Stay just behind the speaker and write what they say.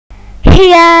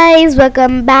Hey guys,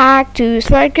 welcome back to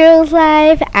Smart Girls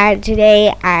Life, and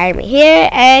today I'm here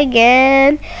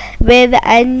again with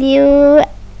a new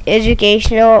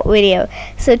educational video.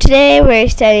 So today we're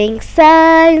studying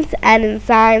science, and in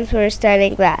science we're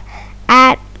studying the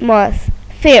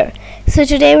atmosphere. So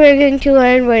today we're going to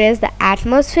learn what is the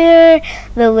atmosphere,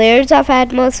 the layers of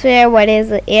atmosphere, what is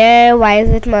the air, why is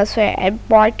atmosphere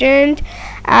important,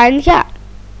 and yeah,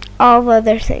 all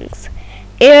other things.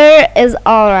 Air is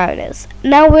all around us.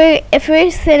 Now if we're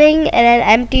sitting in an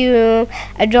empty room,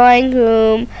 a drawing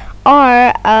room, or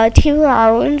a TV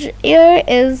lounge, air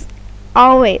is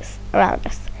always around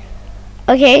us.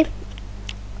 Okay?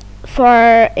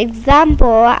 For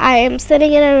example, I am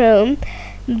sitting in a room.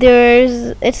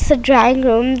 It's a drawing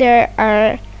room. There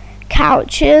are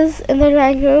couches in the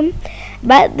drawing room,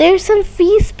 but there's some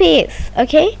free space,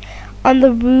 okay? On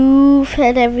the roof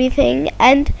and everything,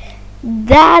 and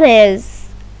that is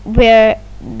where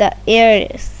the air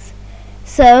is.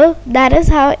 So that is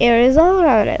how air is all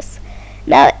around us.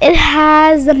 Now it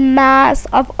has the mass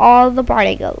of all the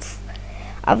particles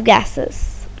of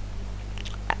gases.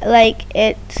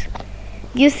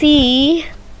 You see,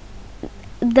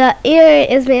 the air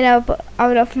is made up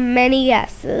out of many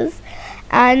gases,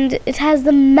 and it has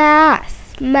the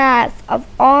mass of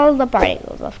all the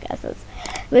particles of gases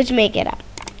which make it up.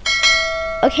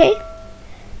 Okay,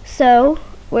 so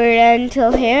we're done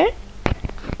till here,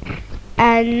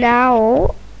 and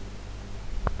now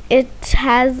it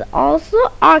has also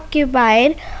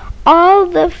occupied all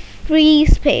the free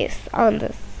space on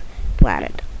this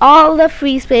planet. All the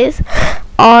free space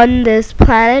on this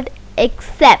planet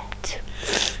except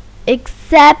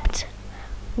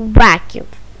vacuum.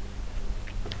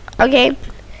 Okay,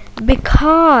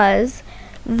 because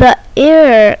the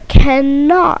air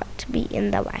cannot be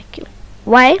in the vacuum.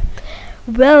 Why?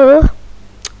 Well,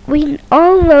 we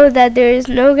all know that there is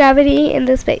no gravity in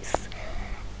the space,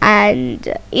 and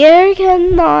air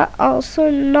cannot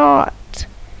also not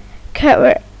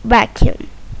cover vacuum.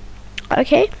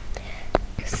 Okay,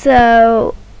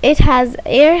 so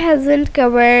air hasn't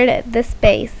covered the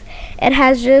space. It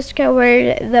has just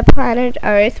covered the planet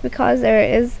Earth because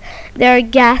there are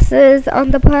gases on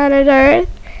the planet Earth,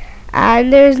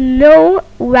 and there's no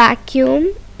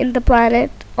vacuum on the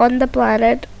planet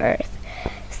Earth.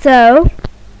 So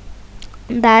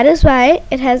that is why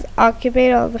it has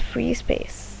occupied all the free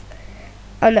space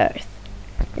on Earth.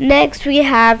 Next we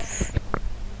are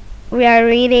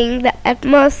reading the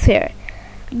atmosphere.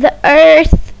 The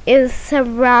Earth is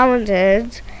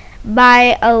surrounded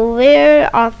by a layer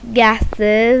of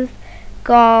gases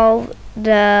called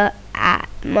the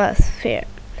atmosphere.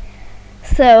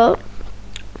 So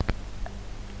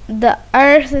the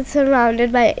Earth is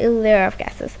surrounded by a layer of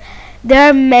gases. There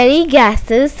are many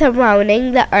gases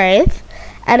surrounding the Earth,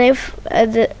 and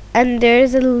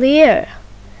there's a layer.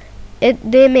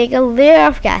 They make a layer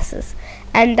of gases,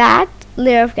 and that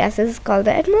layer of gases is called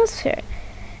the atmosphere.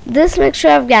 This mixture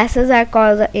of gases are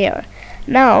called the air.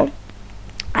 Now,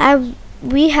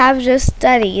 we have just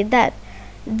studied that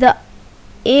the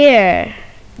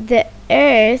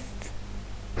Earth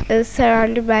is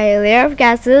surrounded by a layer of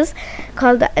gases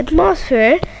called the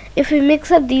atmosphere. If we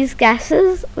mix up these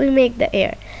gases, we make the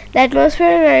air. The atmosphere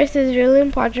on Earth is really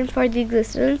important for the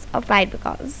existence of life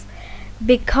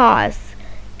because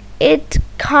it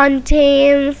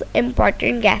contains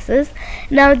important gases.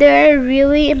 Now there are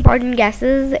really important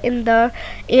gases in the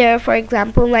air, for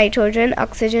example nitrogen,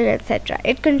 oxygen, etc.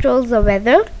 It controls the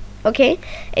weather. Okay,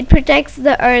 it protects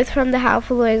the Earth from the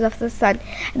harmful rays of the sun.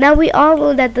 Now we all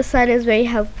know that the sun is very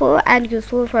helpful and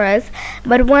useful for us,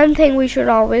 but one thing we should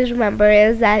always remember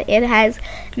is that it has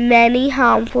many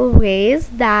harmful rays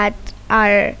that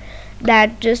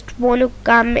just want to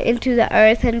come into the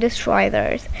Earth and destroy the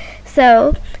Earth.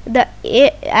 So the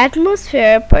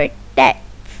atmosphere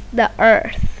protects the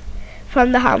Earth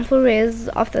from the harmful rays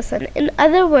of the sun. In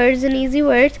other words, in easy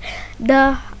words,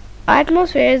 the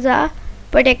atmosphere is a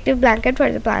protective blanket for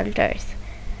the planet Earth.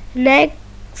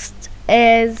 Next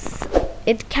is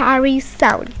it carries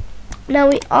sound. Now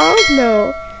we all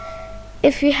know,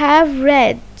 if you have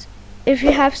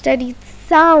studied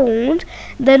sound,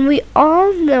 then we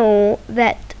all know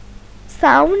that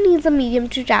sound needs a medium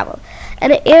to travel,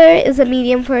 and air is a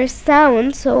medium for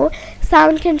sound, so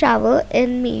sound can travel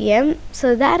in medium,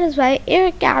 so that is why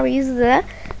air carries the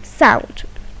sound.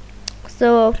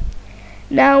 So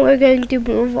now we're going to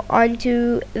move on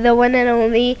to the one and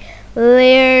only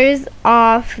layers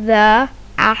of the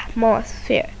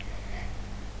atmosphere.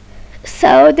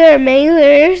 So there are many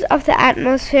layers of the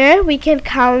atmosphere. We can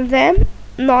count them,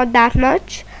 not that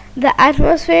much. The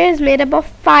atmosphere is made up of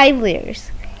 5 layers.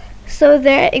 So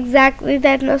the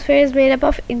atmosphere is made up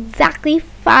of exactly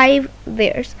 5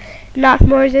 layers, not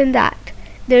more than that.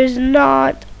 There's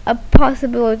not a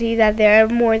possibility that there are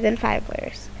more than 5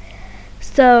 layers.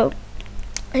 So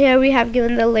here we have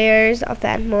given the layers of the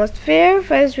atmosphere.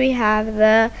 First we have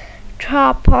the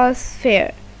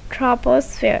troposphere.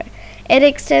 It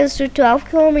extends to 12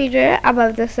 kilometers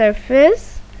above the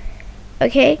surface.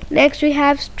 Okay, next we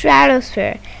have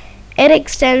stratosphere. It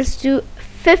extends to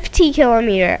 50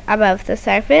 kilometers above the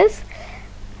surface.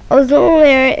 Ozone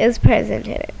layer is present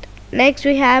in it. Next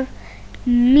we have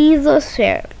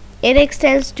mesosphere. It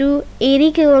extends to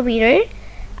 80 kilometers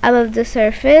above the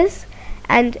surface,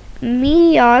 and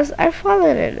meteors are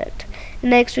fallen in it.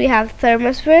 Next we have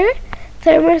thermosphere.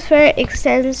 Thermosphere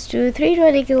extends to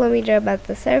 320 kilometers above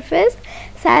the surface.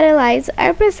 Satellites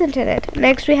are present in it.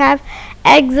 Next we have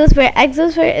exosphere.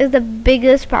 Exosphere is the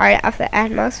biggest part of the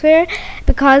atmosphere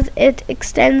because it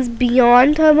extends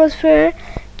beyond thermosphere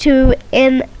to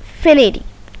infinity.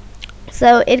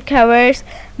 So it covers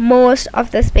most of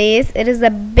the space. It is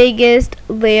the biggest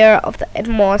layer of the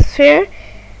atmosphere.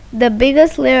 The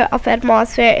biggest layer of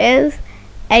atmosphere is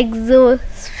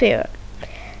exosphere.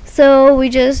 So we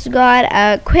just got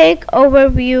a quick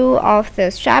overview of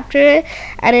this chapter,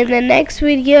 and in the next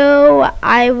video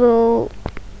I will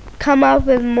come up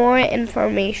with more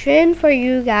information for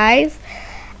you guys,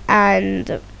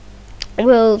 and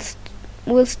we'll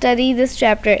study this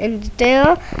chapter in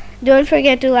detail. Don't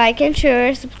forget to like and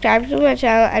share, subscribe to my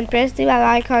channel, and press the bell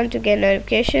icon to get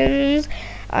notifications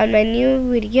on my new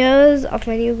videos.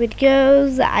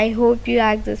 I hope you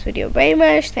like this video very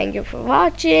much. Thank you for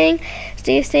watching.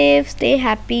 Stay safe, stay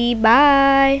happy.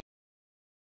 Bye.